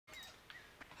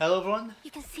Hello everyone.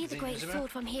 You can see the great sword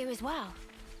from here as well.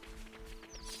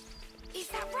 Is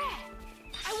that rare?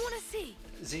 I want to see.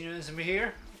 Xenoblade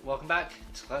here. Welcome back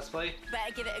to Let's Play.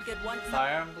 Better give it a good one.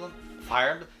 Fire Emblem.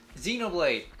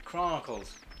 Xenoblade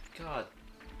Chronicles. God,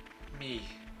 me.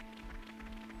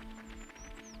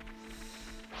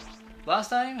 Last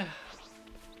time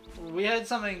we had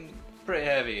something pretty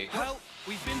heavy. Well,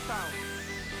 we've been found.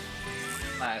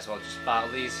 Might as well just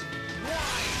battle these.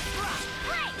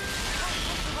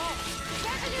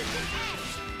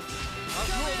 I'll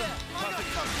draw them. Perfect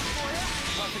timing.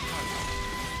 Perfect timing.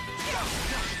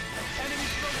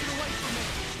 Enemy's broken away from me.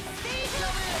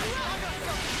 Come here. I got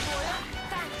something for you.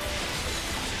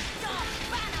 Dark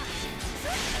banner.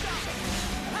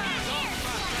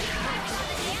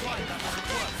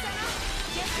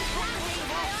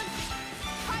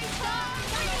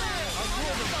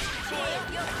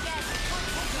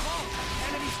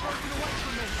 Enemy's broken away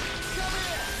from me. Come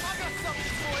here. I got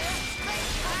something for you.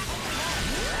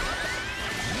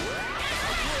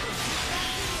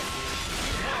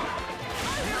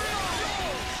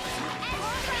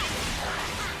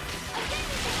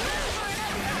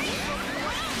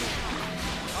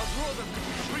 I'll draw them.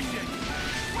 Appreciate it.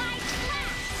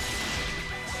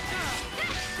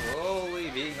 Slowly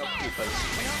being up people.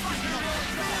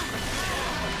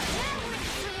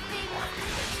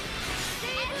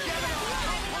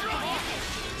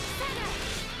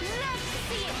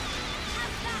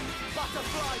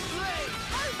 Butterfly blade.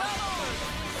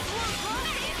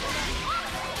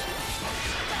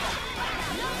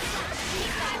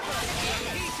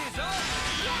 Heat is up.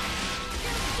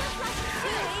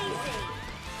 Too easy.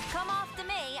 Come after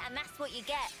me, and that's what you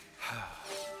get.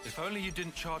 If only you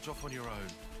didn't charge off on your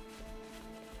own.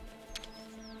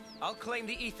 I'll claim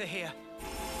the ether here.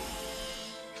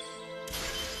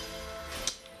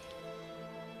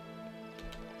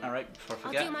 Alright, before I I'll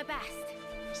forget. do my best.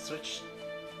 Switch.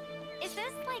 Is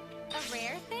this like a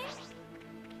rare thing?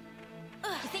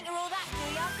 You think you're all that, do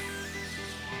ya?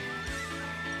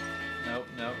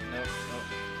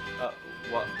 Nope.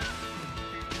 What?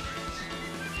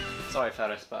 Sorry,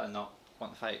 Ferris, but I not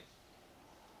want to fight.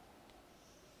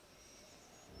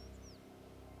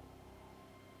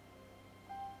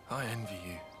 I envy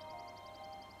you.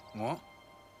 What?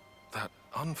 That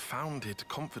unfounded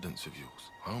confidence of yours.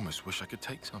 I almost wish I could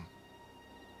take some.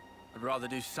 I'd rather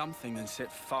do something than sit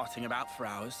farting about for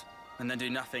hours, and then do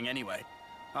nothing anyway.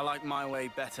 I like my way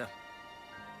better.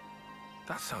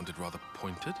 That sounded rather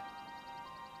pointed.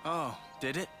 Oh,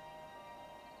 did it?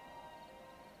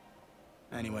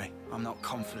 Anyway, I'm not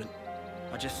confident.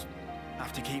 I just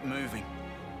have to keep moving.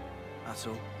 That's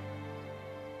all.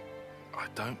 I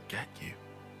don't get you.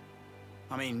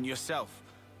 I mean, yourself.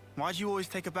 Why do you always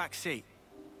take a back seat?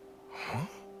 Huh?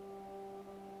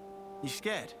 You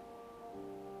scared?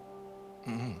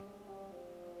 Mm-hmm.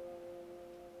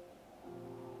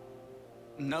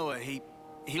 Noah, he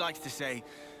likes to say,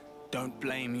 don't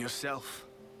blame yourself.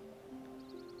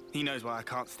 He knows why I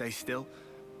can't stay still,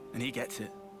 and he gets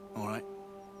it, all right?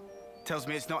 Tells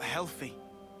me it's not healthy,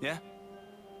 yeah?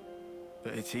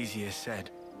 But it's easier said.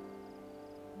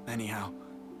 Anyhow,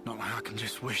 not like I can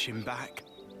just wish him back.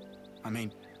 I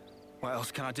mean, what else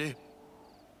can I do?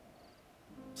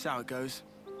 That's how it goes.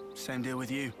 Same deal with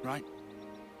you, right?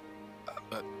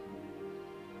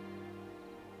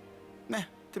 Nah,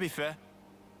 to be fair,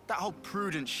 that whole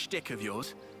prudent shtick of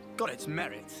yours got its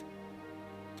merits.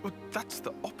 Well, that's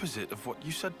the opposite of what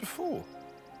you said before.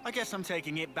 I guess I'm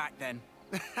taking it back then.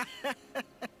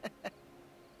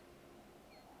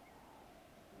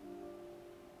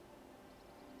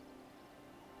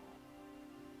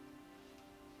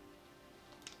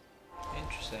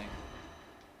 Interesting.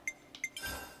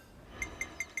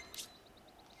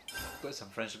 Got some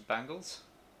friendship bangles.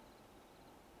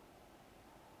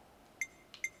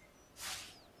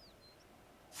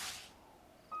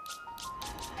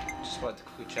 Just wanted to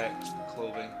quickly check the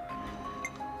clothing.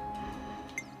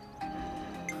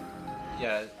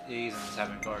 Yeah, he's in the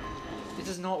tavern card. It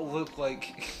does not look like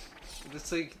it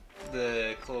looks like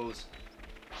the clothes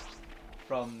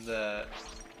from the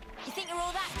You think you're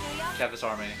all that, do ya? Kevis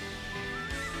army.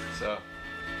 So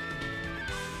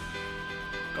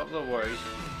got a little worried.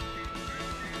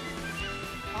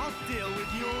 I'll deal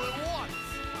with you all at once.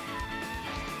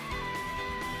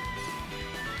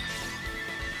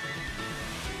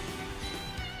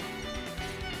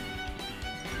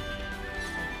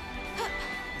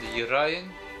 The Urian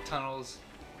Tunnels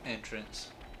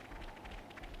entrance.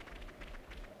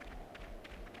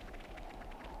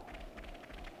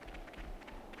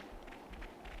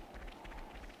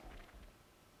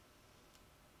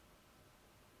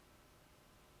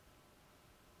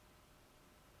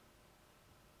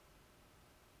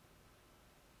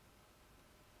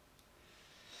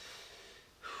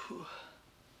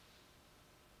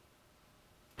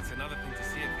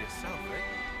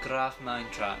 craft mine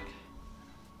track.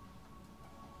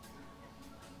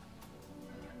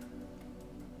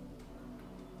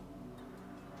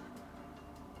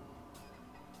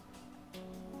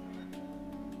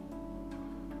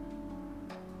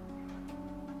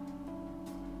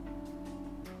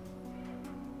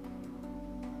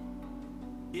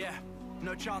 Yeah,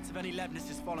 no chance of any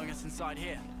Levnesses following us inside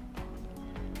here.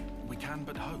 We can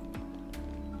but hope.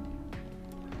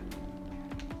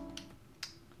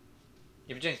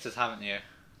 You've jinxed us, haven't you?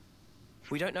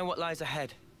 We don't know what lies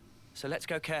ahead, so let's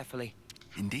go carefully.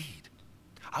 Indeed.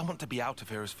 I want to be out of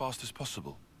here as fast as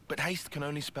possible, but haste can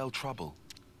only spell trouble.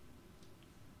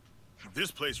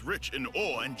 This place rich in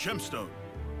ore and gemstone.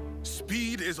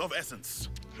 Speed is of essence.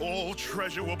 All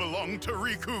treasure will belong to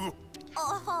Riku.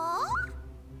 Uh-huh.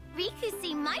 Riku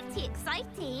seem mighty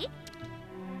excited.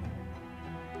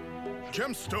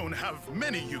 Gemstone have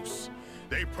many use.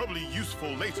 They probably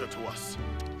useful later to us.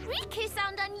 Riku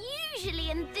sound unusually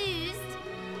enthused.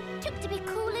 Took to be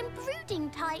cool and brooding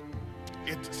type.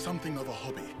 It's something of a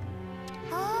hobby.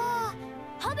 Ah,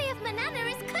 hobby of Manana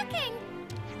is cooking.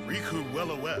 Riku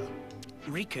well aware.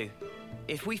 Riku,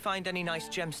 if we find any nice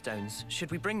gemstones,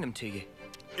 should we bring them to you?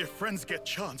 If friends get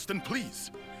chance, then please.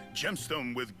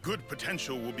 Gemstone with good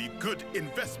potential will be good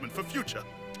investment for future.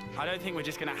 I don't think we're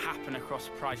just gonna happen across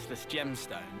priceless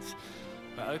gemstones,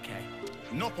 but okay.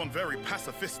 Nopon very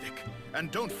pacifistic,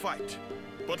 and don't fight,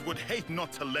 but would hate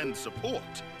not to lend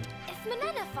support. If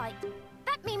Manana fight,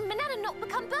 that mean Manana not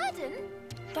become burden?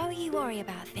 Don't you worry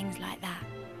about things like that.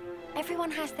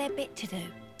 Everyone has their bit to do.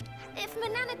 If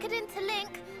Manana could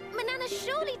interlink, Manana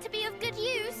surely to be of good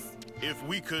use. If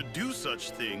we could do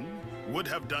such thing, would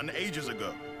have done ages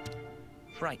ago.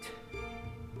 Right.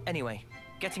 Anyway,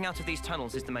 getting out of these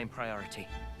tunnels is the main priority.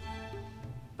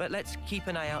 But let's keep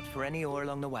an eye out for any ore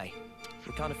along the way.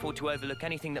 We can't afford to overlook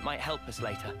anything that might help us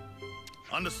later.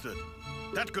 Understood.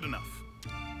 That good enough.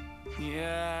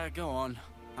 Yeah, go on.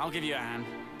 I'll give you a hand.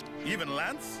 Even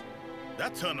Lance?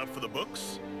 That turn up for the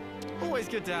books. Always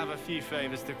good to have a few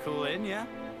favors to call in, yeah?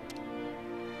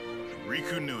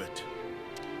 Riku knew it.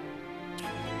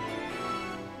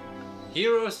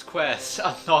 Hero's Quest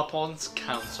at Nopon's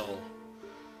Council.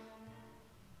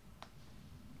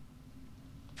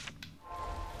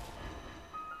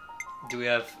 Do we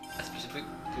have a specific...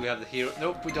 Do we have the hero...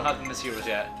 Nope, we don't have them as heroes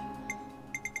yet.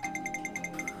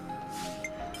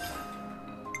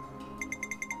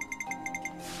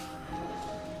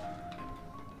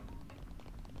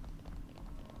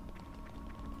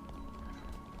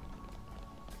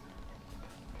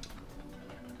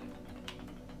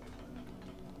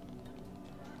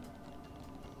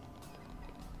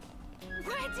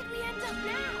 Where did we end up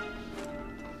now?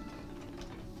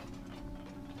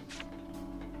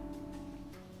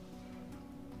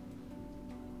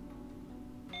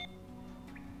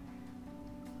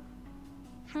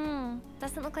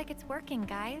 Doesn't look like it's working,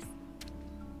 guys.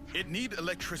 It need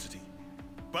electricity.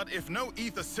 But if no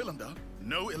ether cylinder,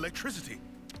 no electricity.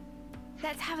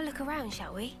 Let's have a look around,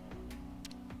 shall we?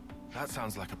 That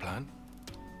sounds like a plan.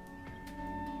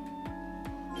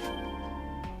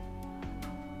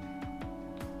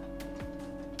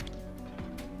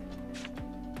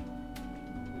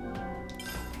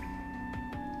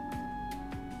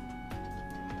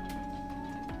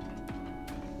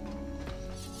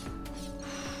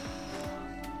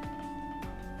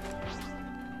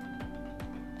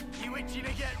 You itching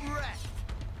to get wrecked?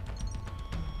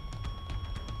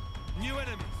 New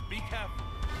enemies, be careful.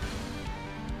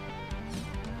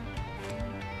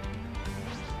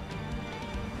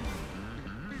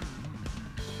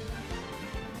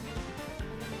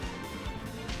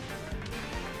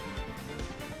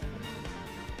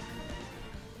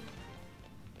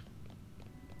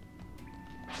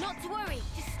 Not to worry,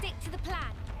 just stick to the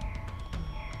plan.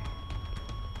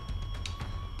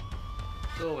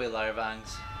 Go away,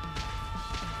 Lyravangs.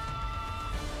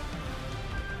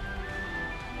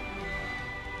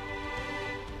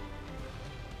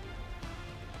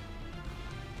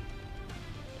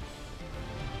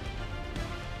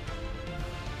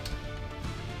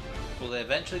 Will they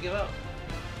eventually give up?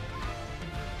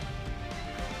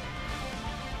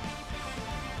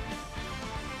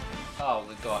 Oh,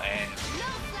 they got in.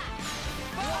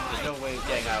 There's no way of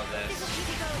getting out of this.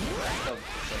 Oh,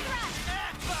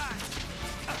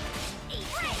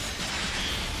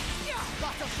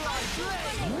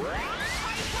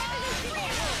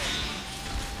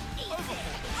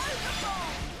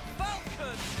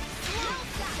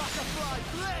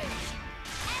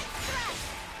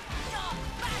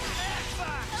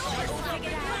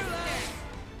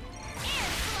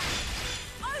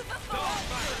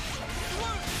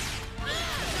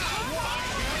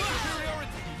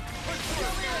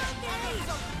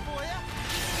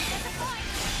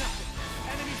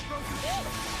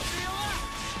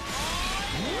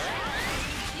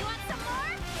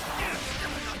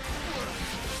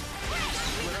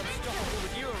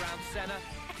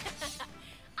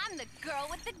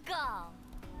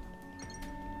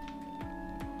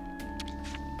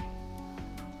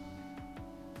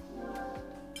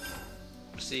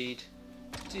 proceed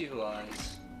to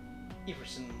utilize Ether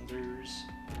Cylinders.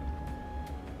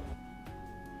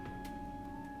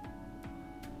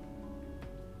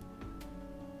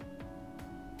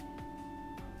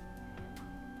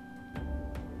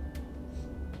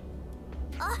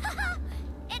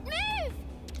 It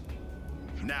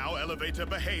moved! Now, elevator,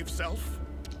 behave, self.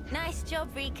 Nice job,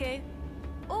 Riku.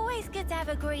 Always good to have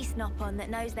a grease knop on that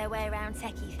knows their way around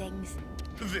techie things.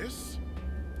 This?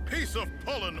 Piece of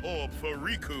pollen orb for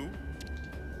Riku.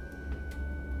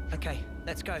 Okay,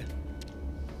 let's go.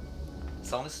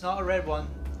 As long as it's not a red one,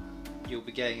 you'll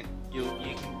be getting it. You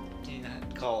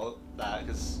can call it that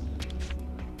because.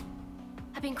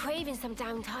 I've been craving some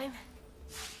downtime.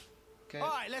 Okay.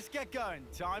 All right, let's get going.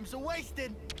 Time's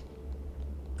a-wasting.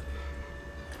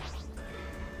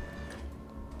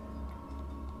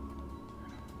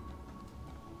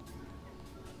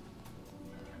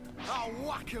 I'll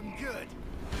whack 'em good.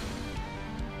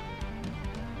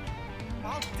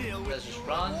 I'll deal with Let's just you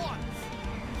run. at once.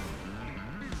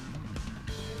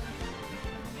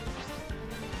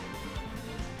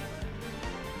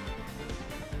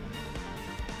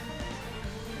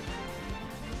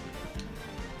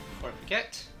 Before I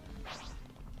forget,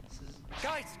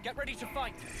 Guys, get ready to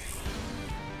fight.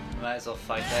 might as well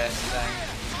fight this thing.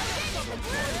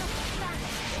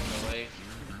 Walk away.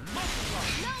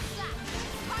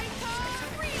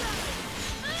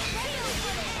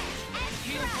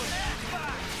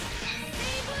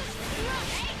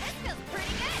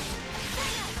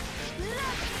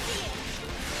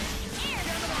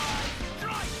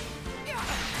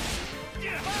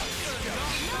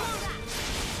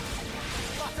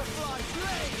 Butterfly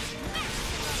blade!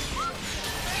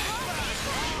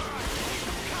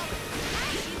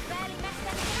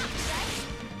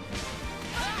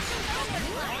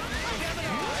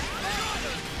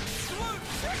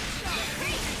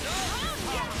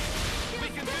 We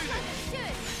can do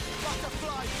this!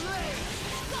 Butterfly blade!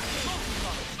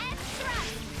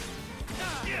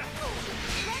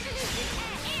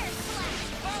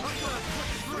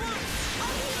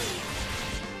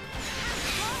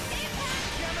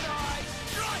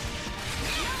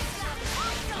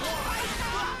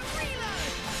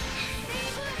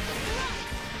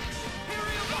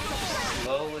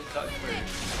 Slowly cut through.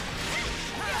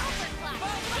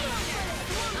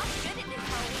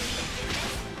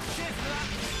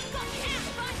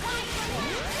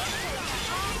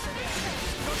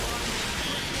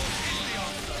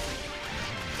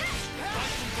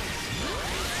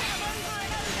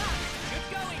 Good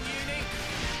going, Uni.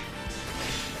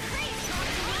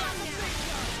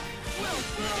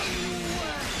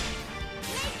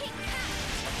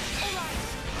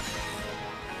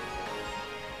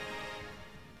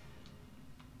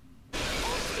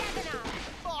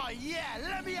 Oh yeah,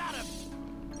 let me at him!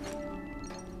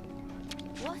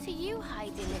 What are you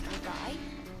hiding, little guy?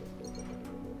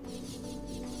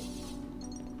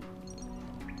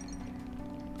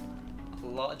 A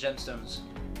lot of gemstones.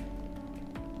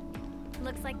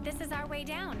 Looks like this is our way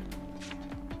down.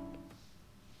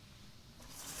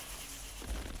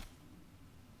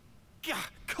 Gah,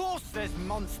 of course there's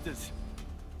monsters!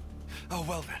 Oh,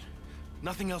 well then.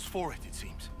 Nothing else for it, it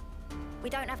seems. We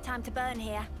don't have time to burn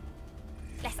here.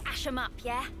 Let's ash 'em up,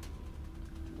 yeah?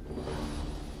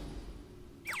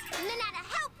 Manana,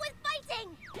 help with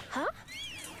fighting! Huh?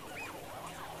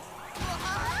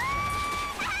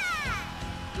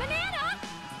 Manana!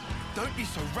 Don't be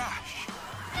so rash.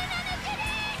 Manana did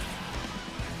it!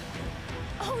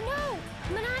 Oh no!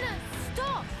 Manana,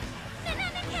 stop!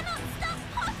 Manana cannot stop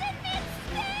hot and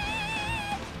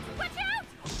mid-spin! Watch out!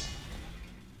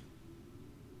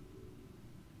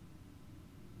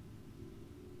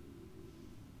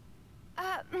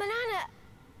 Manana,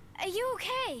 are you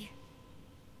okay?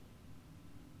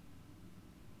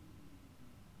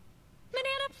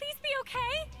 Manana, please be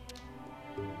okay?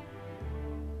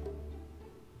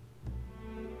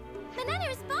 Manana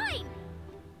is fine!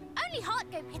 Only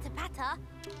heart go pitter-patter.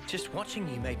 Just watching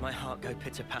you made my heart go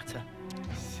pitter-patter.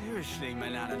 Seriously,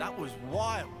 Manana, that was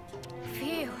wild.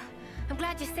 Phew. I'm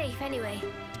glad you're safe anyway.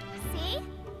 See?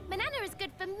 Manana is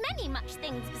good for many much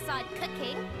things beside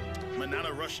cooking.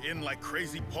 Manana rush in like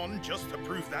crazy pond just to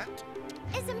prove that?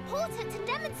 It's important to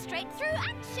demonstrate through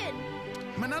action.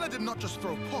 Manana did not just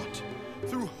throw pot,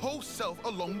 threw whole self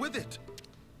along with it.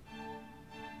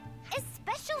 A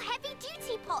special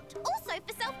heavy-duty pot, also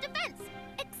for self-defense.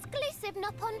 Exclusive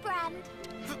Nopon brand.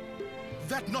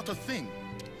 That not a thing.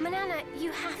 Manana,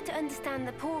 you have to understand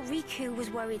that poor Riku was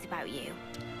worried about you.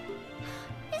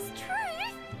 It's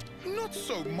truth. Not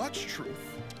so much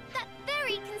truth. That's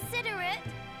very considerate.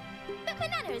 But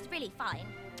Manana is really fine.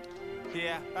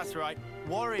 Yeah, that's right.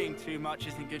 Worrying too much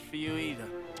isn't good for you either.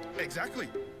 Exactly.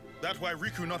 That's why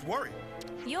Riku not worry.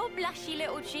 Your blushy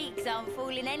little cheeks aren't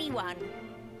fooling anyone.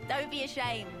 Don't be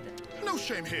ashamed. No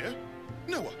shame here.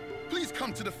 Noah, please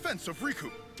come to defense of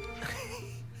Riku.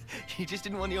 You just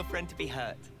didn't want your friend to be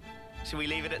hurt. Shall we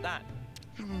leave it at that?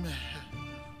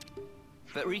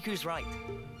 But Riku's right.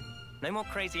 No more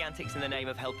crazy antics in the name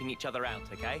of helping each other out,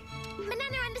 okay?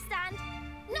 Manana understand.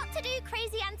 Not to do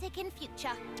crazy antic in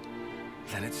future.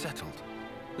 Then it's settled.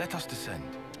 Let us descend.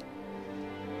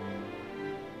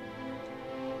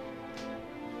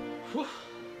 Whew.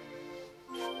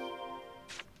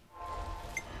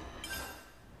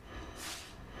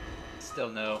 Still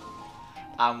no.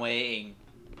 I'm waiting.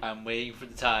 I'm waiting for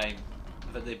the time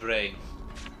that they bring.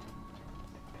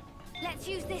 Let's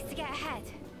use this to get ahead.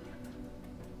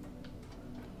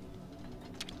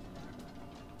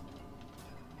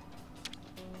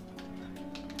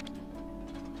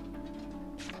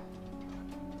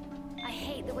 I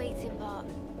hate the waiting part.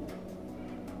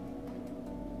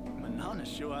 Manana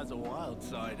sure has a wild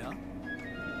side, huh?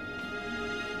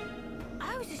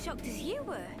 I was as shocked as you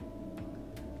were.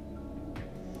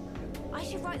 I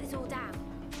should write this all down.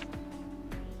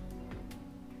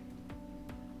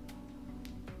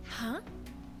 Huh?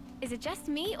 Is it just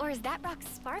me, or is that rock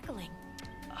sparkling?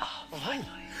 Oh, finally.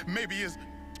 Maybe is...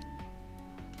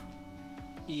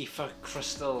 Ether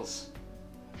crystals.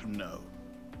 No.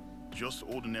 Just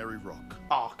ordinary rock.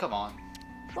 Oh, come on.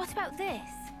 What about this?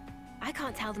 I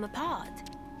can't tell them apart.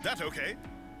 That okay?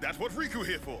 That's what Riku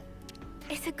here for.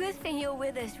 It's a good thing you're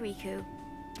with us, Riku.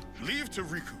 Leave to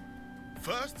Riku.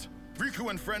 First, Riku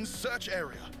and friends search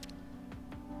area.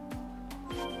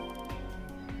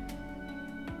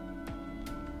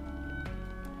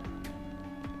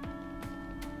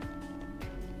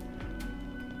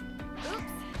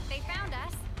 Oops, they found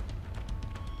us.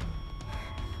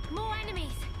 More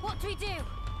enemies. What do we do?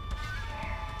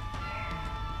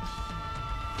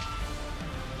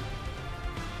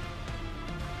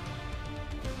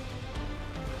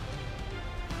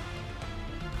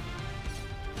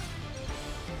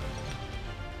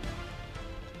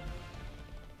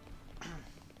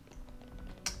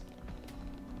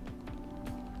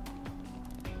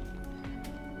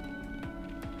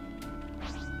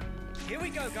 Here we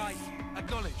go, guys.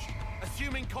 Acknowledge.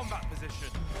 Assuming combat position.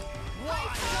 Why?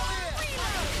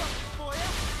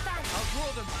 I'll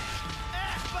draw them.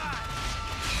 Airback!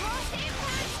 Cross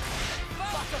impact!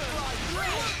 Butterfly!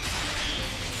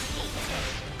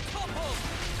 Topple!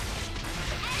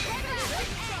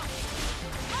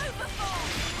 Overfall!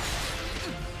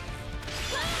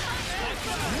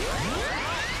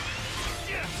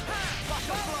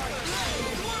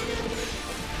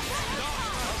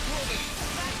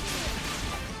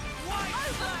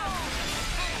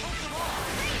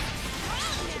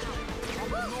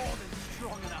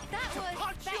 That was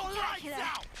spectacular!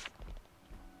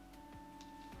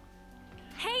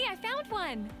 Hey, I found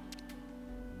one!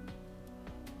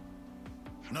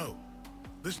 No,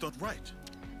 this not right.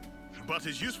 But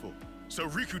is useful, so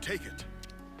Riku take it.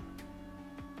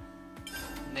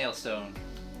 Nailstone.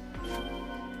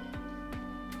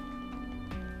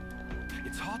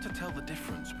 It's hard to tell the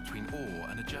difference between ore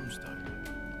and a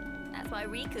gemstone. That's why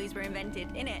Riku's were invented,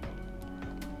 innit?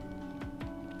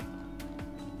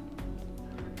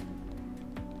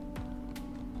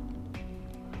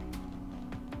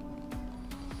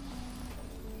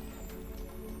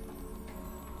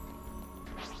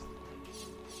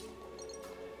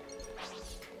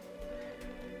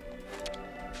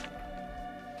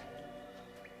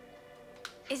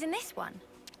 Isn't this one?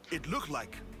 It look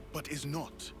like, but is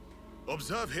not.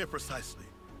 Observe here precisely.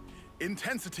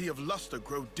 Intensity of luster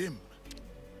grow dim.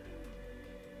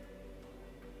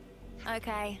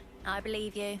 Okay, I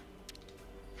believe you.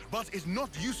 But is not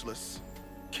useless.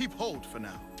 Keep hold for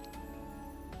now.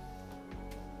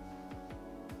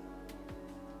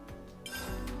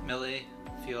 Millie,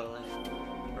 Fiole,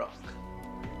 Rock.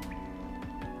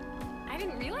 I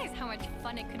didn't realize how much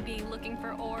fun it could be looking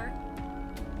for ore.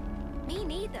 Me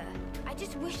neither. I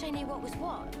just wish I knew what was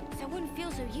what, so I wouldn't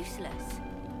feel so useless.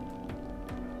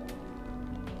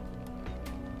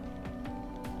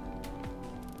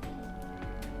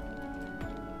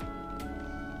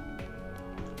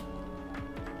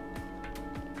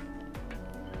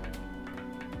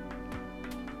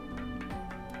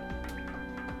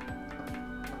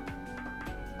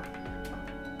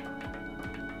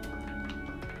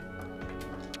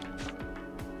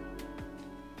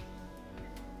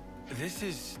 This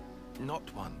is not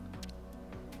one.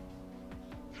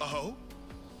 Oh?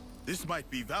 This might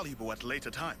be valuable at a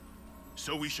later time,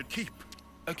 so we should keep.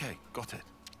 Okay, got it.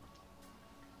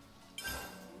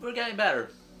 We're getting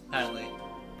better. Apparently.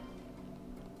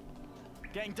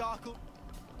 Getting dark. You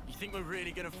think we're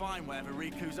really gonna find whatever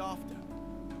Riku's after?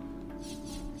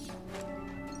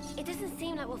 It doesn't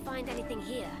seem like we'll find anything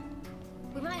here.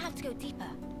 We might have to go deeper.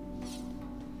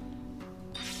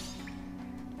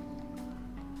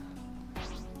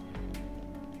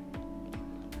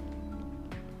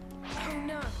 Oh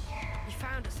no. You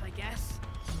found us, I guess.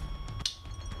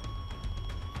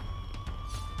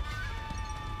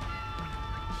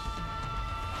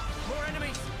 More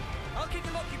enemies! I'll keep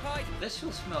them occupied! This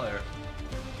feels familiar.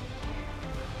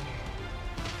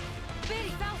 Really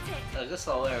felt it. This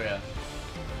whole area.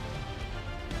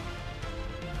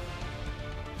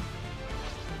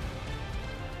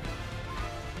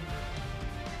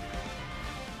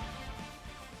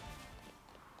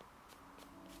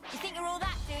 You think you're all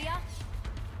that, do ya?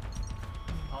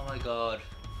 Oh my god,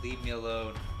 leave me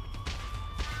alone.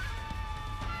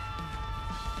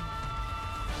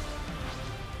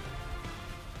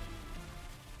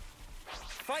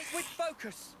 Fight with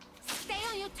focus! Stay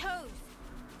on your toes.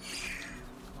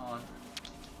 Come on.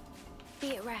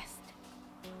 Be at rest.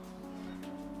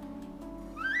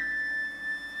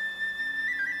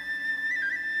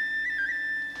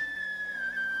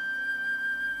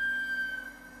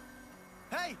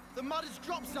 Hey, the mud has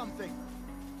dropped something.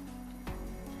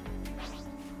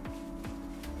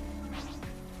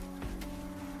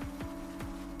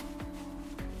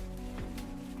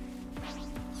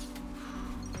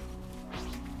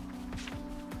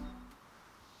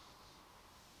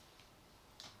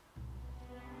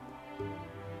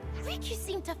 Riku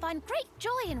seemed to find great joy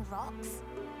in rocks.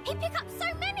 He picked up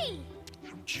so many!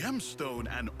 Gemstone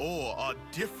and ore are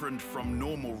different from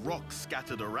normal rocks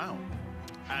scattered around.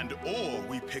 And ore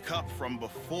we pick up from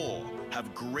before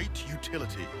have great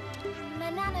utility.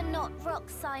 Manana not rock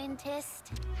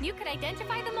scientist. You could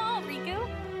identify them all, Riku.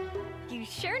 You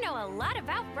sure know a lot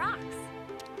about rocks.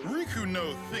 Riku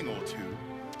know a thing or two.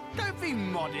 Don't be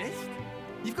modest.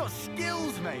 You've got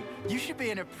skills, mate. You should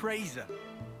be an appraiser.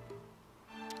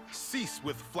 Cease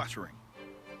with flattering.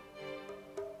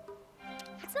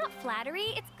 It's not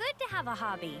flattery, it's good to have a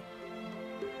hobby.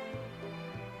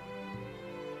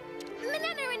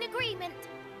 Manana in agreement.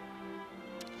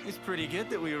 It's pretty good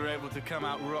that we were able to come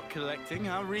out rock collecting,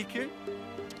 huh, Riku?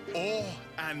 Ore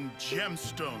and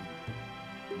gemstone,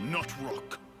 not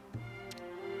rock.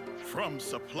 From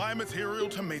supply material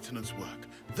to maintenance work,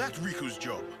 that's Riku's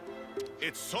job.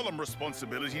 It's solemn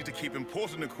responsibility to keep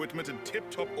important equipment in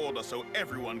tip-top order so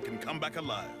everyone can come back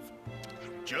alive.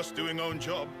 Just doing own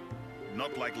job,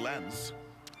 not like Lance.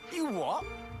 You what?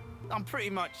 I'm pretty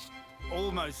much,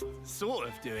 almost, sort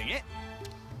of doing it.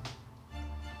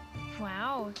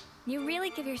 Wow, you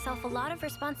really give yourself a lot of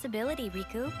responsibility,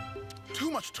 Riku.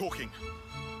 Too much talking.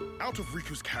 Out of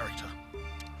Riku's character.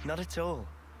 Not at all.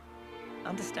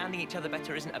 Understanding each other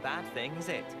better isn't a bad thing, is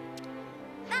it?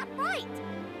 That's right!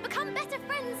 Become better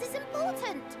friends is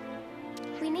important.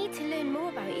 We need to learn more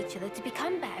about each other to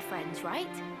become better friends, right?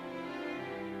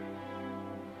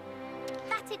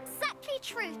 That's exactly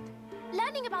truth.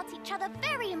 Learning about each other,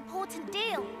 very important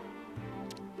deal.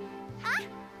 Ah,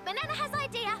 Manana has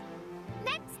idea.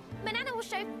 Next, Manana will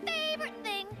show favorite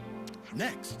thing.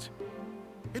 Next,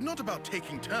 it's not about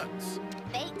taking turns.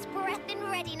 Fate's breath in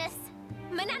readiness.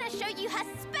 Manana show you her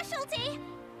specialty.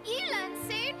 You learn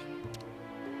soon.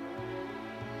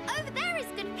 Over there is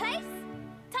good place.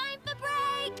 Time for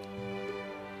break.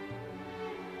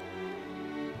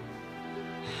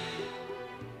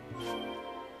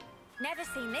 Never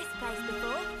seen this place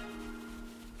before.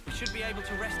 We should be able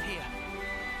to rest here.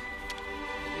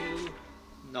 You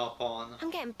knock on.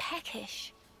 I'm getting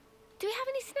peckish. Do we have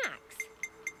any snacks?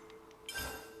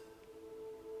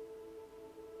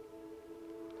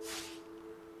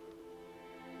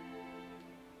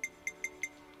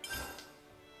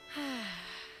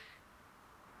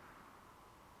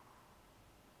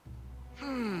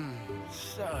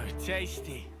 So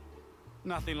tasty.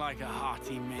 Nothing like a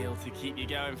hearty meal to keep you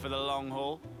going for the long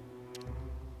haul.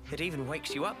 It even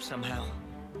wakes you up somehow.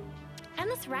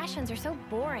 Endless rations are so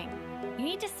boring. You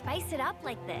need to spice it up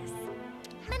like this.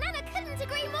 Manana couldn't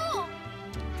agree more.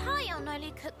 Tyon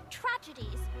only cooked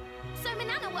tragedies, so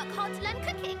Manana worked hard to learn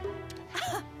cooking.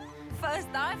 First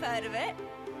I've heard of it.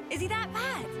 Is he that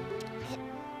bad? It's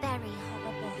very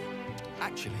horrible.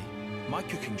 Actually, my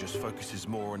cooking just focuses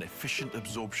more on efficient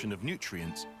absorption of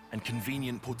nutrients and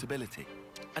convenient portability.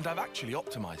 And I've actually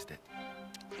optimized it.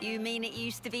 You mean it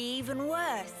used to be even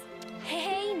worse?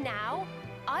 Hey now,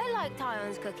 I like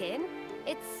Tyon's cooking.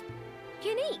 It's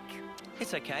unique.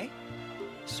 It's okay.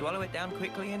 Swallow it down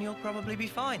quickly and you'll probably be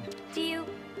fine. Do you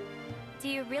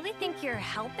really think you're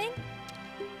helping?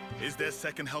 Is there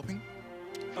second helping?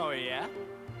 Oh, yeah?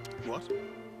 What?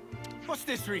 What's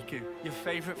this, Riku? Your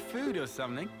favorite food or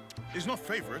something? Is not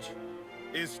favorite.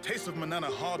 Is taste of Manana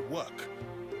hard work.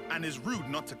 And is rude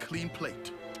not to clean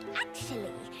plate.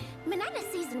 Actually, Manana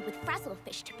seasoned with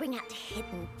frazzlefish to bring out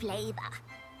hidden flavor.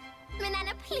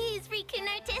 Manana, please, Riku,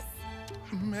 notice.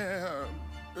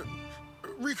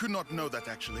 Riku not know that,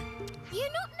 actually. You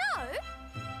not know?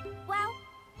 Well,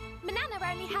 Manana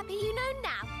only happy you know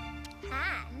now.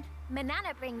 And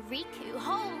Manana bring Riku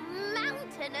whole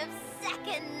mountain of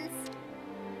seconds.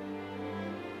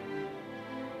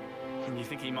 And you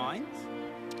think he minds?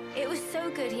 It was so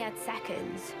good he had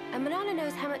seconds. And Manana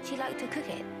knows how much he liked to cook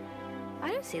it.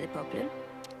 I don't see the problem.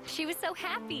 She was so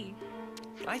happy.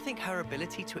 I think her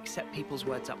ability to accept people's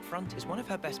words up front is one of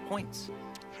her best points.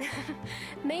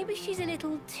 Maybe she's a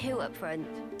little too upfront.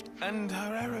 And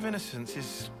her air of innocence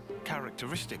is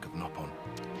characteristic of Noppon.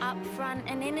 Upfront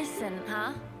and innocent,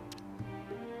 huh?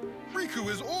 Riku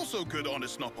is also good,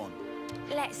 honest Noppon.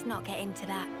 Let's not get into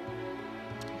that.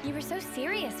 You were so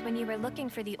serious when you were looking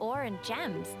for the ore and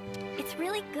gems. It's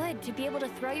really good to be able to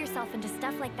throw yourself into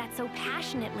stuff like that so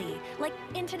passionately, like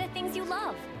into the things you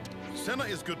love. Senna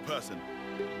is good person.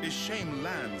 Is shame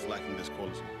lands lacking this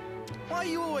quality. Why are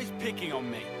you always picking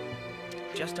on me?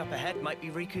 Just up ahead might be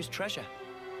Riku's treasure.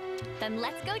 Then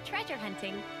let's go treasure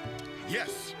hunting.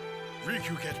 Yes!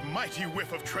 Riku get mighty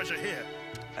whiff of treasure here.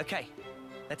 Okay,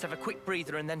 let's have a quick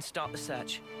breather and then start the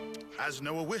search. As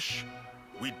know a wish,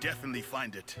 we definitely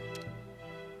find it.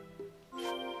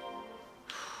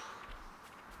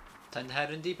 Time to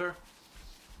head in deeper.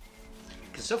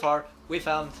 Because so far, we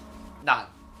found none.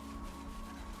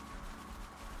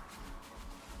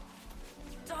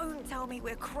 Don't tell me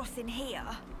we're crossing here.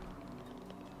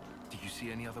 Do you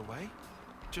see any other way?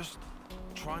 Just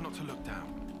try not to look down.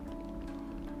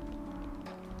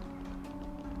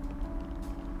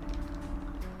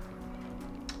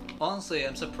 Honestly,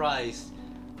 I'm surprised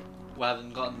we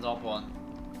haven't gotten up one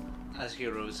as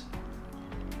heroes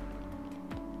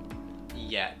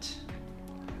yet.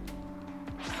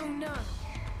 Oh no.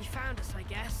 You found us, I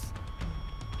guess.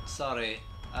 Sorry,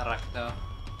 Arachno.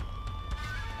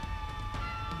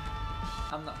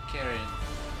 I'm not carrying.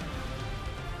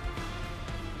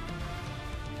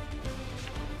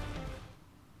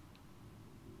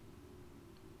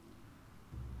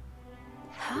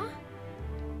 Huh?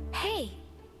 Hey,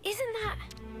 isn't that...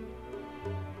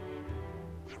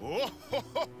 Oh, ho,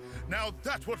 ho. Now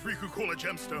that's what Riku call a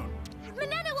gemstone.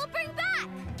 Manana will bring back!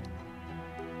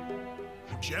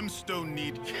 Gemstone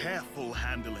need careful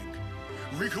handling.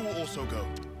 Riku will also go.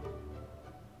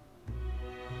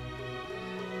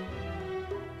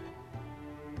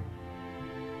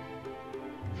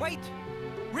 Wait!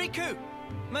 Riku!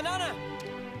 Manana!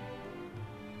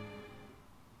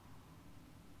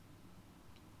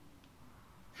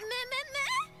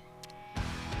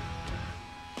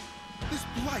 This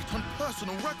blight on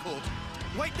personal record.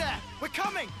 Wait there! We're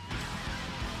coming!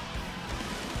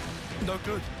 No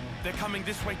good. They're coming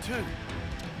this way too.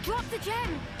 Drop the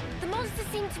gem! The monsters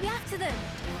seem to be after them.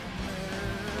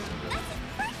 That is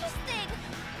precious thing!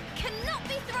 Cannot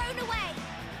be thrown away!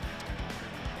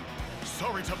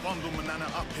 Sorry to bundle Manana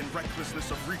up in recklessness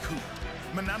of Riku.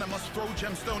 Manana must throw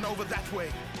gemstone over that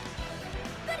way.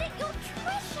 But it's your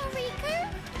treasure, Riku!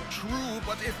 True,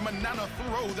 but if Manana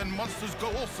throw, then monsters go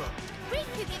also.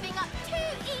 Riku giving up too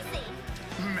easy.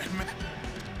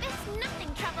 There's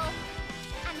nothing trouble.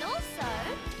 And also,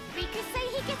 Riku say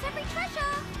he gets every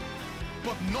treasure.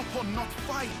 But Noppon not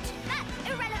fight. That's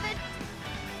irrelevant.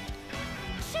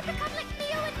 Should become like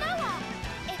Theo and Noah.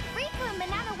 If Riku and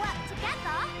Manana work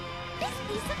together, this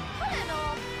piece of pulling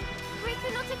off.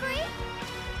 Riku not agree?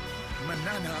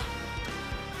 Manana.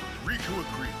 Riku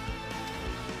agree.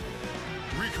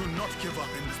 Riku not give up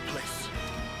in this place.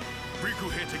 Riku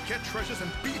here to get treasures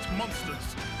and beat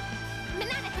monsters.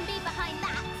 Manana can be behind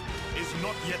that. Is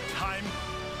not yet time.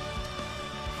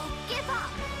 Or give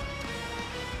up.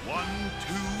 1,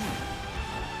 2.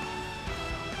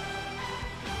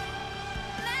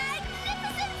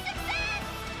 Magnificent success!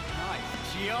 Nice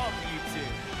job, you two.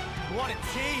 What a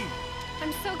team!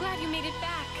 I'm so glad you made it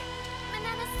back.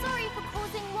 Manana, sorry for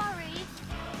causing worry.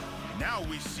 Now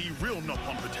we see real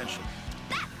Noppon potential.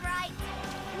 That's right.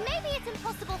 Maybe it's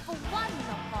impossible for one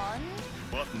Noppon.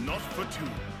 But not for two.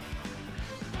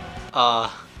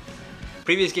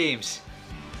 Previous games.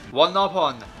 One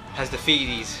Noppon has defeated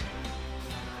these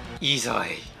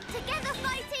easily. Together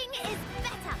fighting is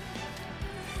better.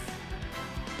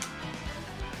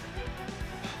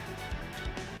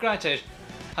 Granted,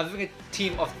 having a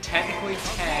team of technically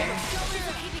 10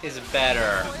 is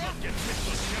better.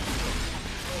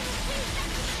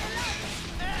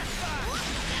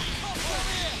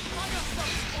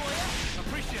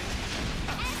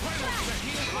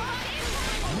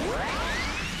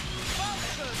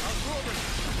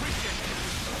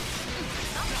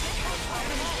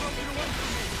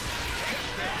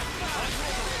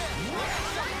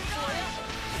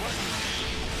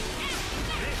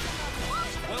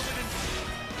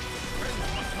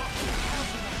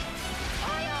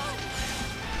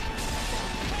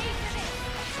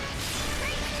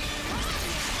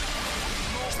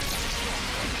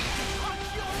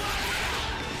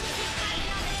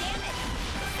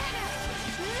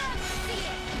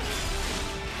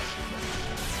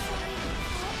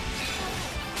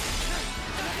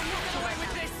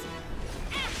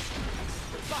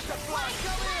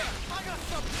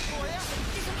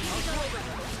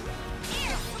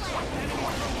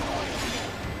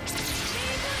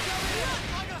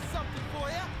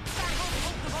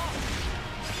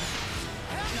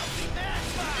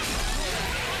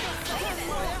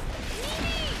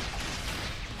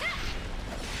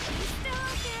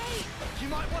 You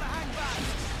might want to hang back.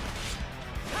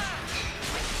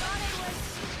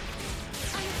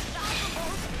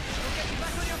 We'll get you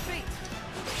back on your feet.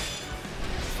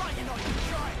 Fine, you're not even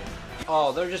trying.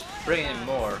 Oh, they're just bringing in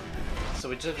more. So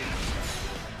we just...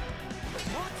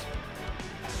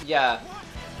 Yeah.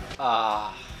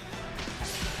 Welcome,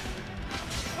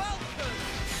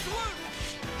 swoop.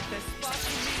 They're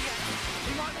sparking me yet.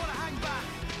 You might want to hang back.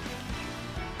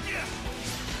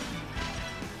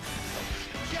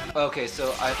 Okay,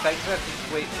 so I effectively have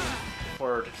to wait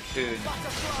for the cocoon,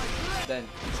 then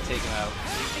to take him out.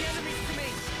 The enemy's to me.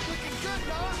 Looking good,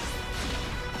 Noah.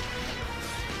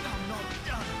 I'm not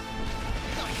done.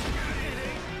 Nice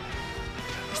hitting.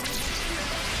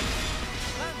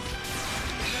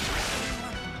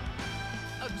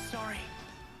 I'm sorry.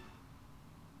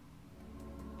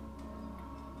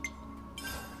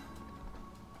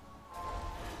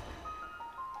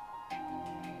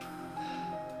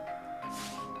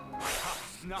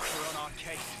 Snuffer on our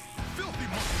case. Filthy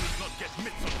monster does not get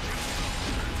mitts on him.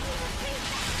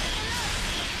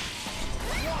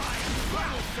 Why?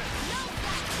 Battle set.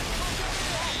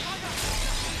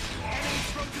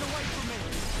 Enemy's broken away from me.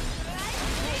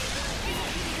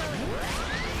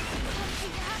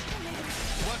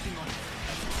 Working on it. Working on it.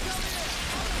 Feeling good.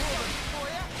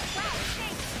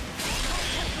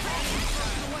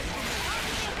 Broken away from me.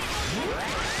 Working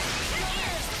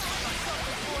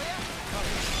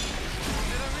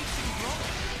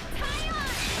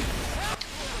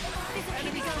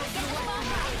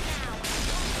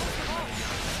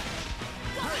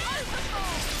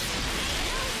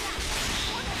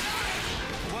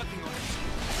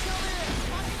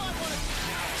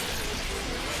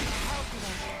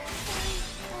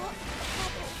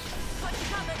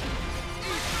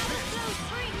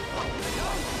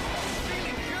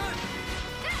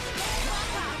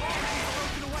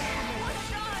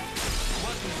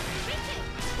on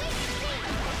it.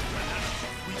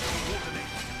 We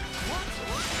coordinate. What?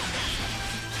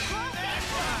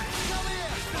 Come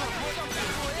here. Still have something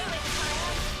for you.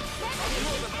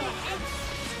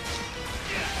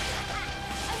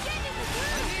 I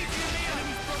need you, the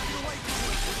enemy's broken away from me.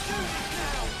 Let's do this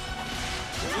now.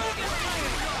 We'll get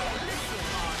playing. Listen,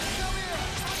 man. Come here.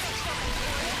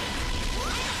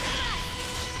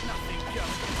 Nothing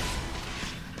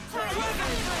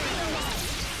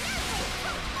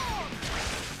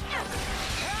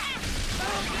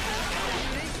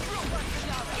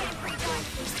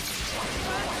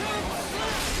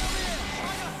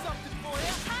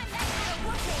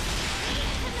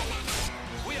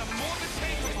We are more than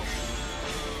capable.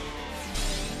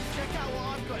 Check out what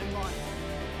I've got in mind.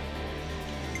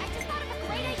 I just thought of a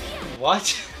great idea. What?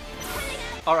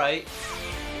 Alright.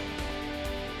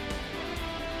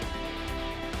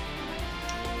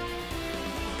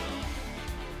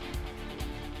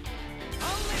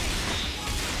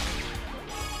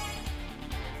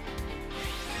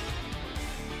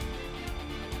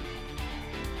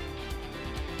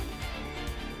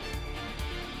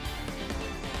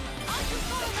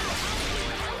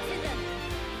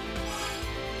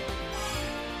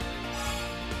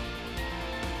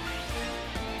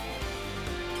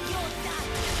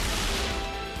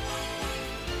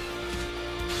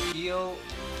 Heal.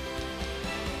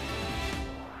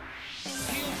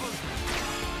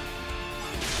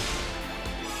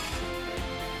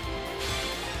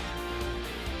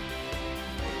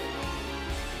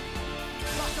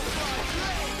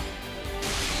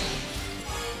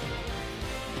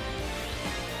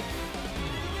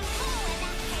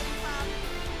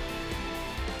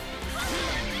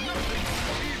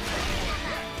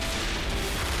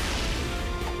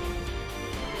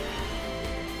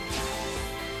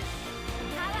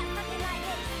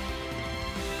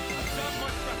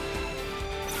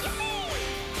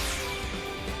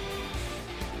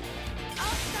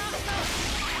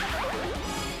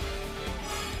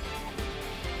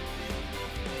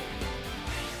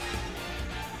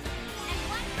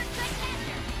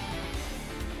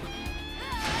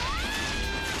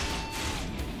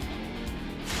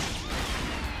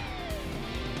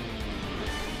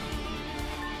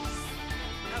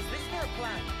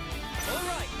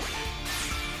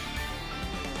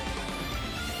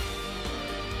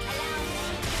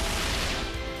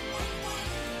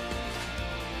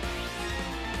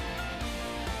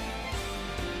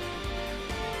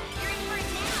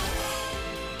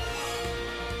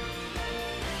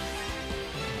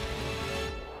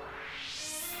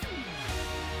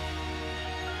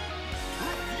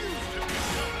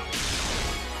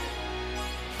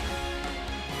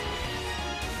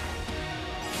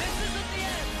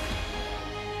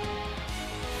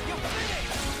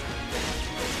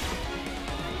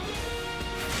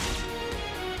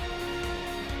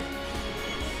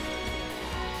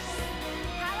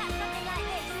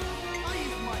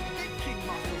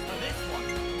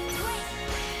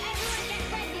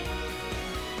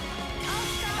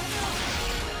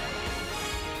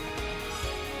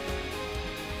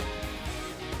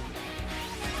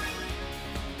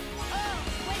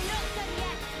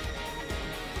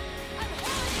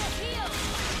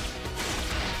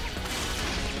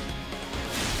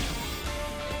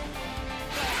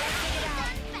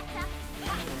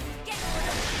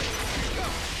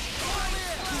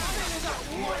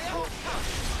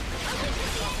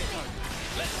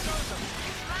 Let's go them!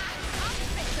 I'm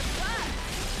fit to burn.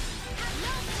 And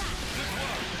love that. Good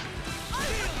work!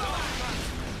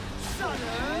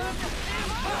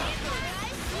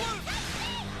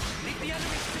 Leave the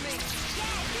enemies to me!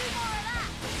 Yeah, do more of that.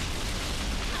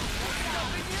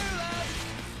 Stopping you, lads!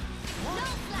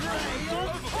 Love that.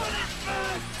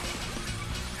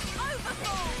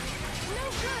 Overfall. No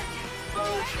good.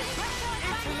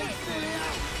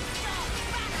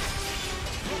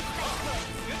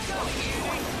 Good going,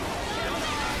 Uni!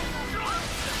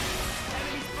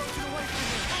 Enemies broken away from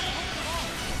me!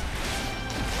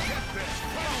 Get this!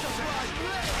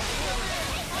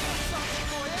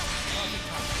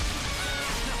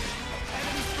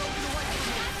 Enemies broken away from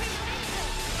me!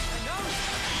 I know!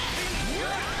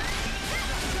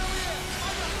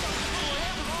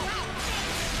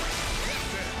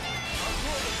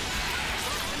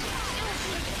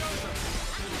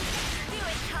 Do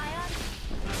it, Kion.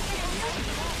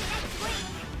 Next week.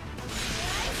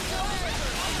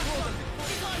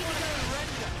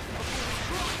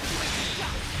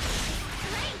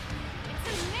 Great. It's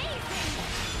amazing.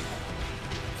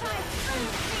 Time to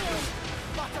feel.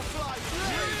 Butterfly!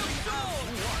 Imperial sword!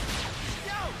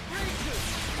 Yo, Riku!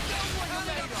 Show what you're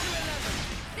made of!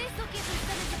 This will give them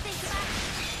something to think about.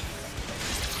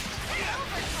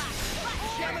 Overclass.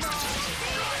 Gemini!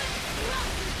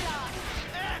 Rocket blast.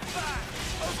 Airback!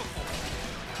 Overfall!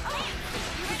 Oh,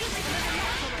 you were giving me the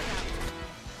muscle about.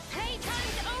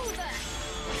 Playtime's over.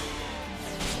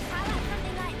 How about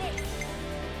something like this?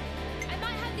 I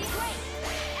might have these weights.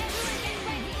 Everyone get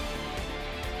ready.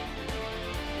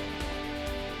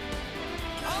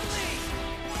 Only!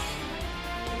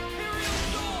 Imperial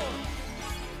sword!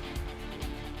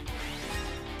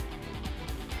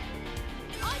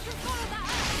 I can follow that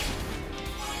up.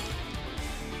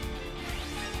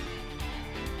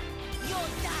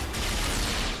 You're done.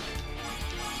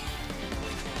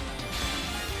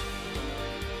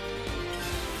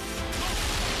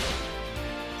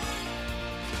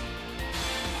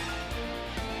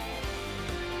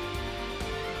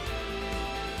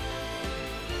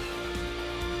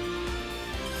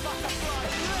 Butterfly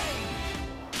rain!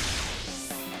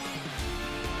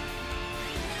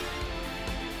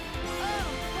 Oh,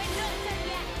 we're not done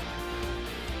yet.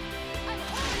 I'm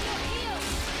on your heels.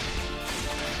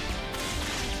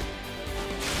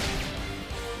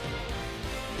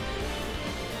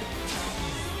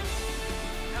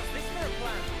 How's this for a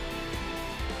plan?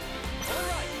 All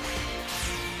right!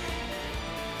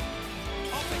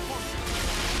 I'll take one.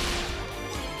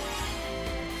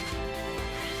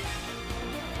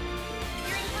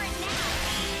 You're in for it now.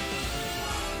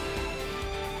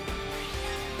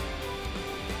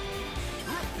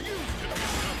 Refuse to be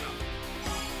done.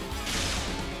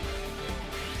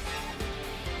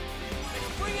 Let's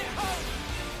bring it home!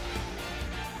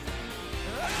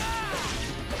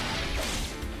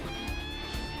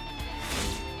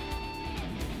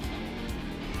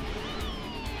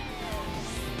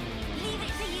 Leave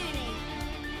it to Uni.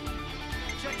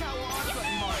 Check out what I've got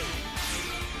in mind.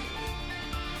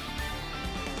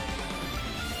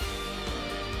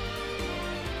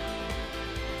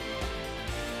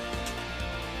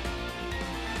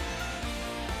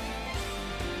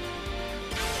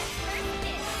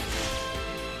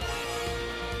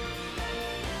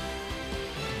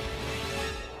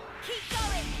 Keep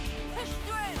going. Push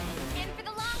through. In for the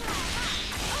long run.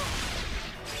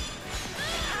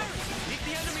 Leave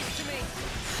the enemies to me!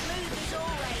 Smooth as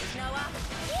always, Noah.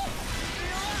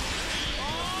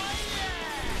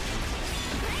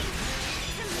 Great.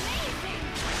 It's amazing.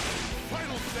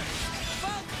 Final stage!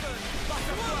 Falcon!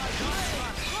 Butterfly!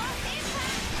 What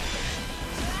impact?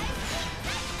 Right?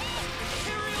 That's it.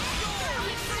 Imperial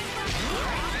sword!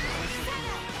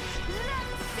 Senna, love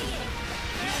to see it.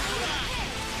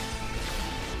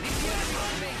 Leave the enemies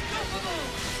to me!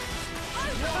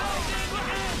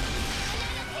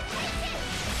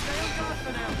 Stay on guard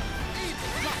for now!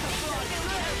 Butterfly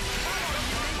rain!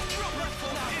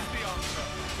 Reform is the answer!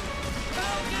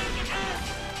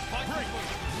 Fight break!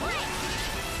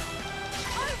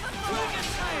 Dragon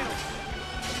tail!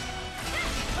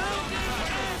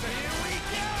 Here we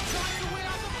go! Trying to win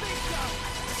out the big gun!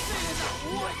 Seeing that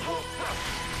white hot cup!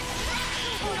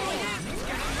 It's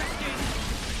getting risky!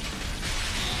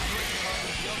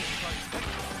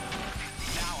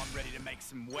 Now I'm ready to make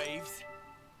some waves.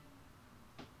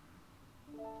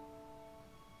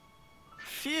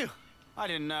 Phew! I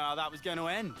didn't know how that was going to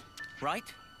end.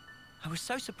 Right? I was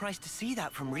so surprised to see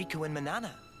that from Riku and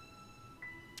Manana.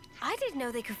 I didn't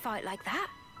know they could fight like that.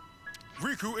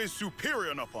 Riku is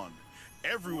superior, Noppon.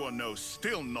 Everyone knows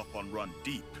still Noppon run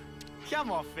deep.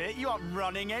 Come off it, you aren't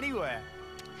running anywhere.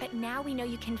 But now we know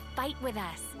you can fight with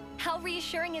us. How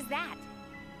reassuring is that?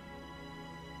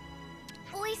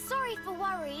 We're sorry for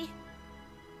worry.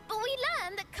 But we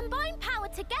learned that combined power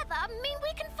together mean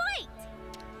we can fight.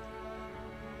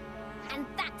 And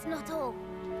that's not all.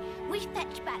 We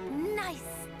fetched back nice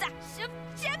stash of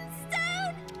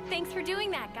gemstone! Thanks for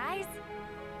doing that, guys.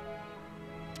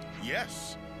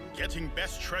 Yes, getting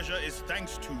best treasure is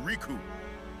thanks to Riku.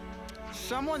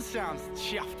 Someone sounds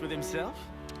chuffed with himself.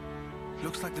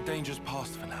 Looks like the danger's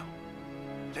past for now.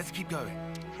 Let's keep going.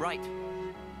 Right.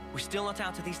 We're still not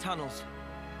out of these tunnels.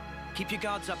 Keep your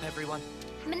guards up, everyone.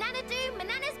 Manana do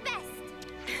Manana's best.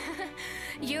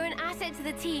 You're an asset to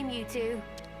the team, you two.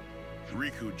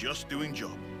 Riku just doing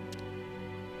job.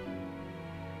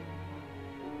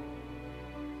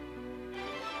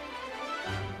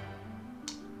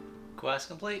 Quest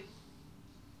complete.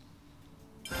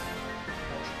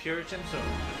 Pure gemstone.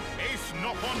 Ace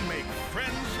Nopon make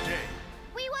friends day.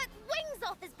 We work wings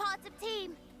off as part of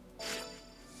team.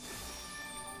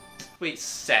 Wait,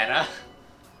 Sarah?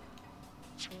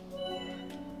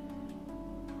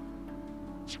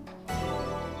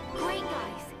 Great,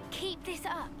 guys. Keep this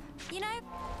up. You know,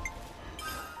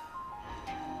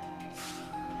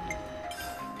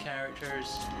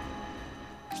 Characters.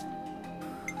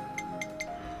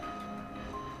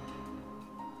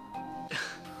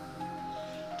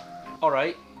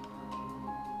 Alright.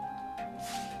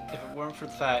 If it weren't for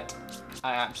the fact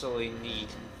I absolutely need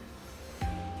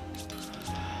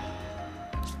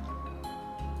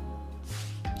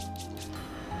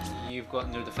you've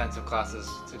got no defensive classes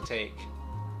to take.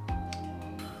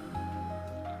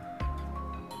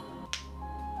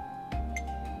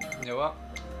 You know what?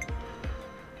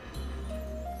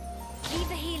 leave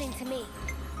the healing to me.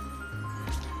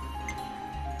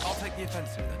 I'll take the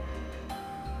offensive then.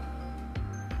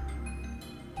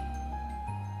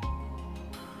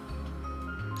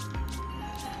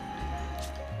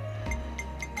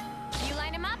 You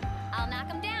line him up, I'll knock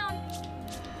him down.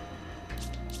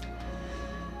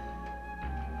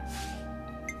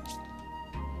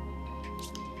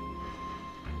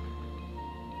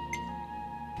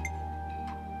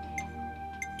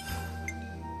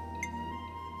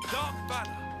 Dark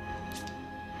Banner.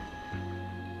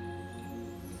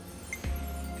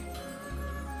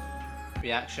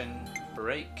 Reaction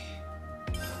break.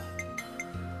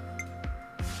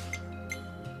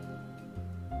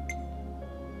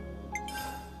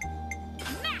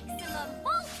 Maximum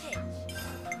voltage!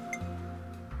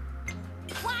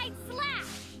 Wide slash!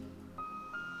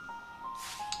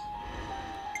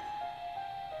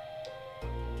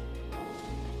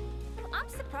 I'm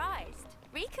surprised.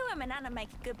 Riku and Manana make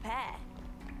a good pair.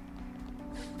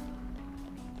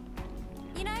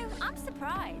 You know, I'm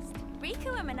surprised.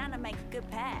 Riku and Manana make a good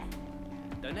pair.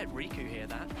 Don't let Riku hear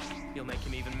that. You'll make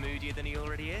him even moodier than he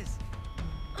already is.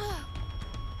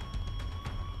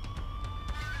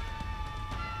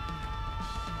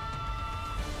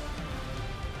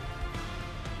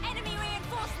 Enemy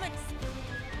reinforcements!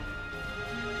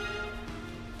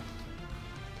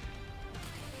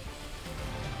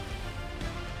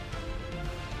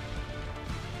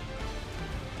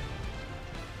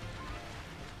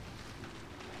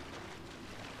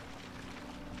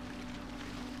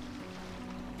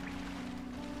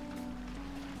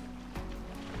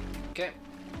 Okay.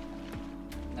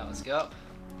 Now let's go up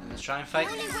and let's try and fight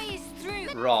The only way is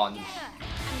through. Ron. Together.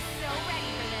 I'm so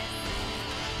ready for this.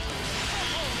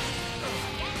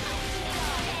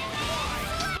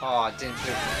 Oh, I didn't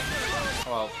do it.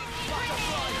 Well,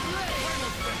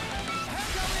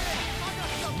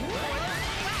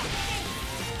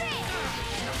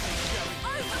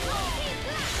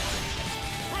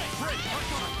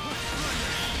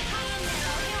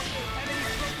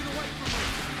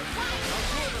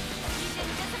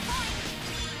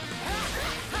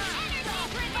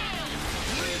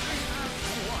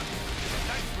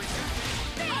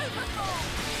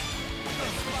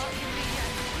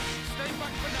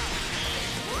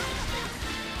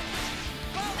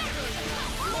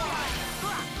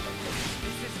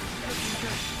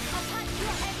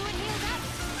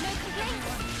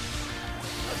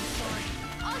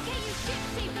 I'll get you ship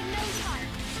safe in no time.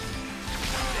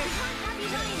 We can't have you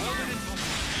lying down.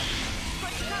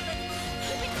 Got you covered.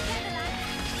 Keep it together, lad.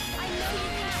 I know you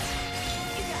can.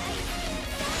 Is it ace?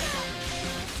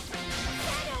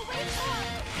 Santa, wake up!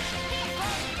 Here,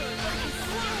 I can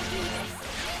swear I'll do this.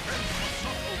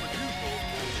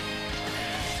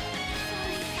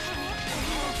 Sorry,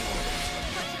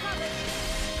 got you covered.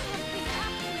 Can't think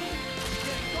after me.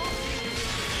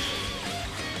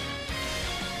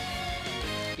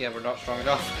 yeah, we're not strong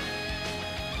enough.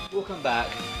 We'll come back.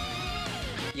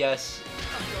 Yes,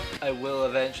 I will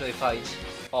eventually fight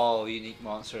all unique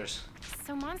monsters.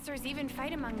 So monsters even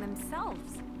fight among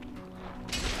themselves.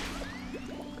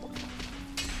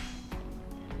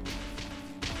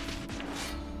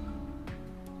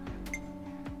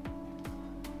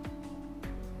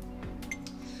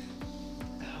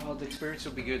 Oh, the experience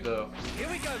will be good though. Here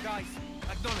we go, guys.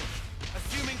 Acknowledge.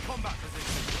 Assuming combat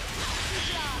position.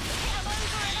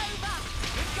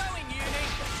 Good going, Uni.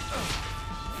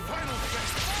 Final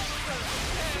test.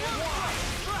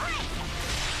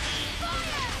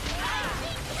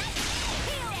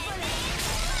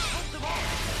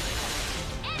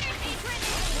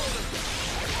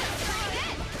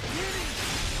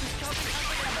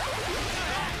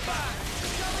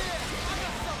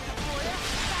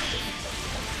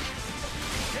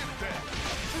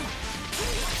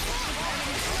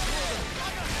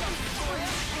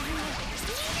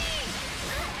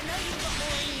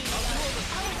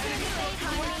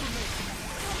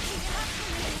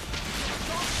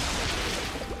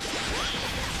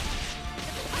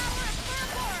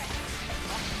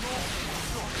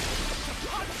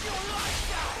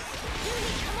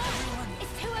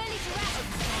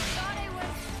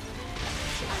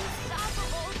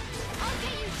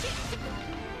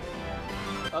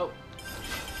 Oh,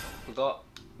 forgot.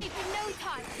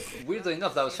 Weirdly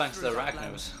enough, that was thanks to the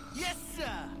Arachnos. Yes, sir.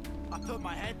 I put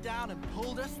my head down and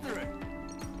pulled us through.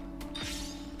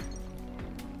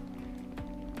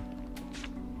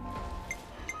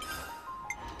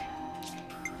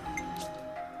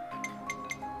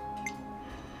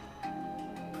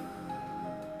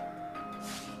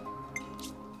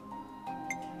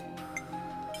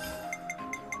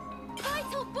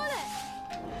 Vital bullet!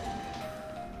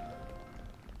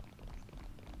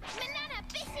 Manana,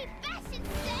 Bissy, Bash, and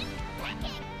Sen,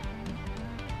 packing!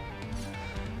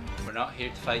 We're not here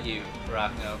to fight you,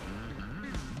 Arachno.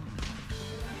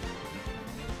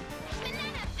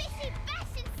 Manana, Bissy,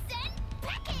 Bash, and Sen,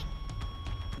 packing!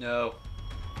 No.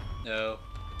 No.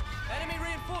 Enemy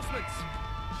reinforcements.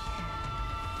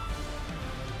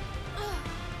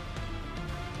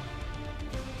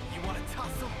 You want to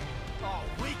tussle? Oh,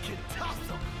 we can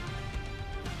tussle.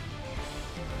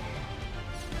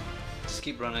 Just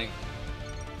keep running.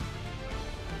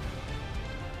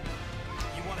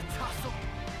 You want to tussle?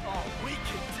 Oh, we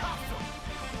can tussle.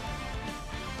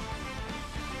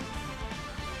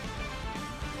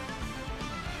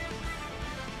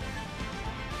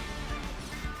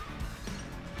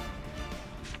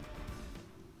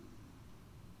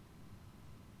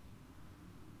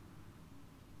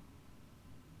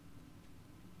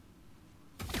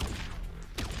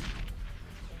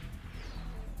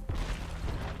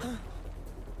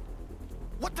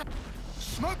 What the?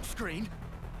 Smoke screen?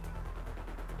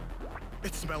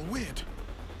 It smells weird.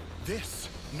 This,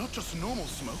 not just normal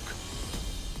smoke.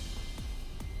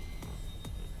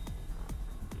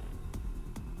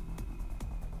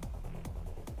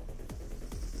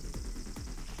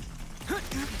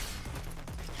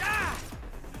 Ah!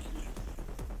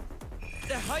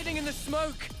 They're hiding in the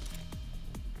smoke.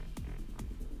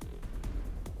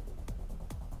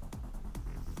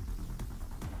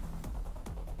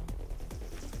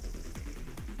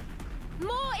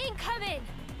 More incoming!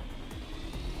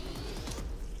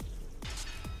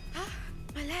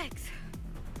 My legs.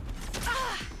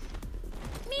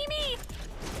 Mimi!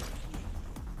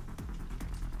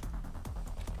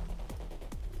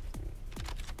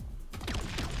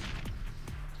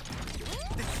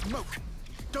 This smoke!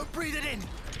 Don't breathe it in!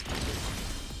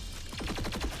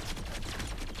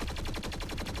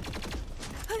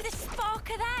 Who the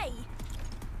spark are they?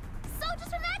 Soldiers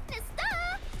from Agnes,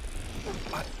 duh!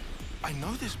 I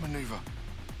know this maneuver.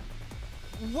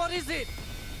 What is it?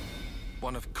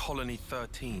 One of Colony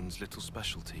 13's little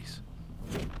specialties.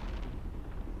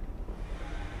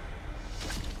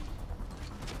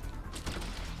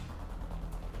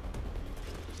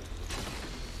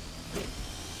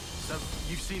 So,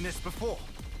 you've seen this before?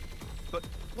 But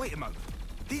wait a moment.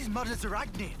 These mudders are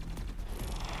Agni.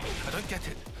 I don't get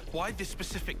it. Why this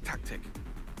specific tactic?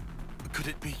 Could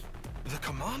it be the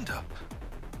commander?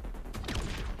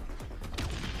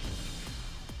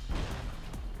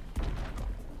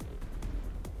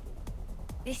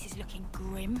 This is looking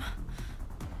grim.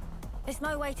 There's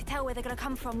no way to tell where they're gonna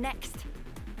come from next.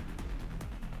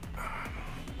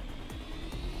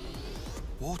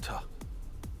 Water.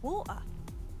 Water?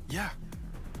 Yeah.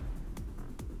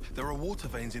 There are water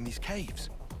veins in these caves.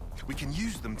 We can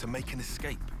use them to make an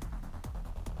escape.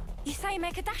 You say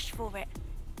make a dash for it?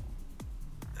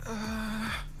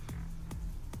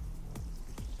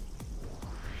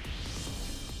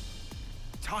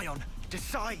 Tyon,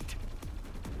 decide!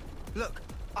 Look,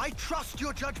 I trust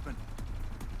your judgment.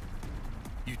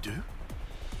 do?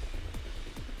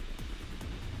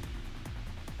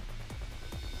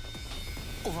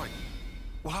 All right,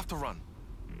 we'll have to run.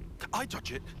 I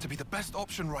judge it to be the best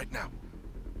option right now.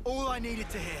 All I needed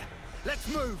to hear. Let's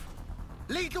move.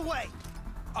 Lead the way.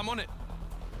 I'm on it.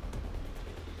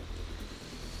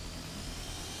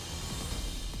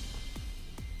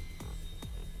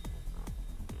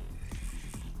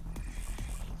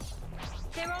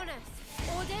 They're on us.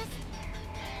 Orders?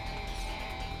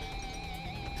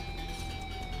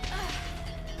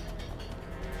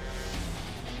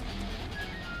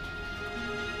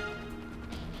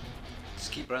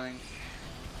 Just keep running.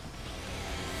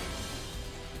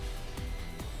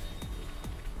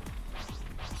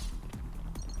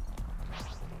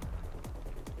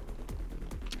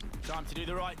 Time to do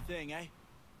the right thing, eh?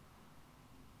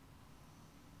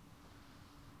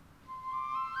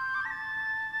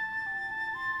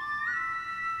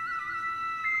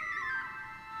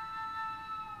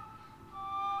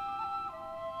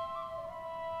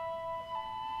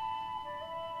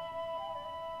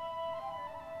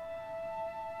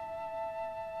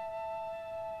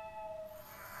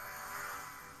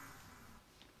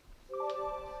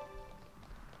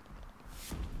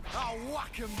 I'll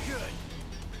whack 'em good.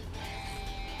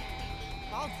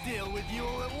 I'll deal with you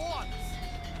all at once.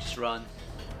 Just run.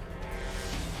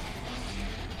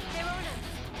 They're on us.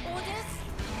 Orders?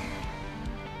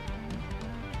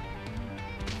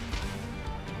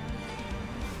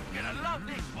 Gonna love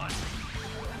this one.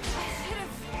 I should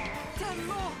have done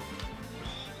more.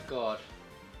 God.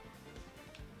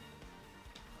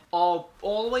 Oh,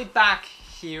 all the way back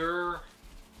here.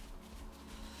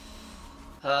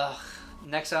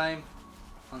 Next time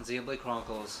on Xenoblade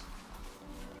Chronicles,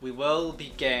 we will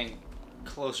be getting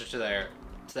closer to the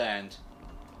end.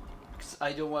 Because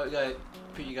I don't want to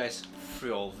put you guys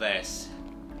through all this.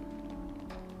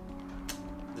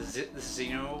 This is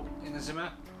Xeno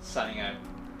Inazuma signing out.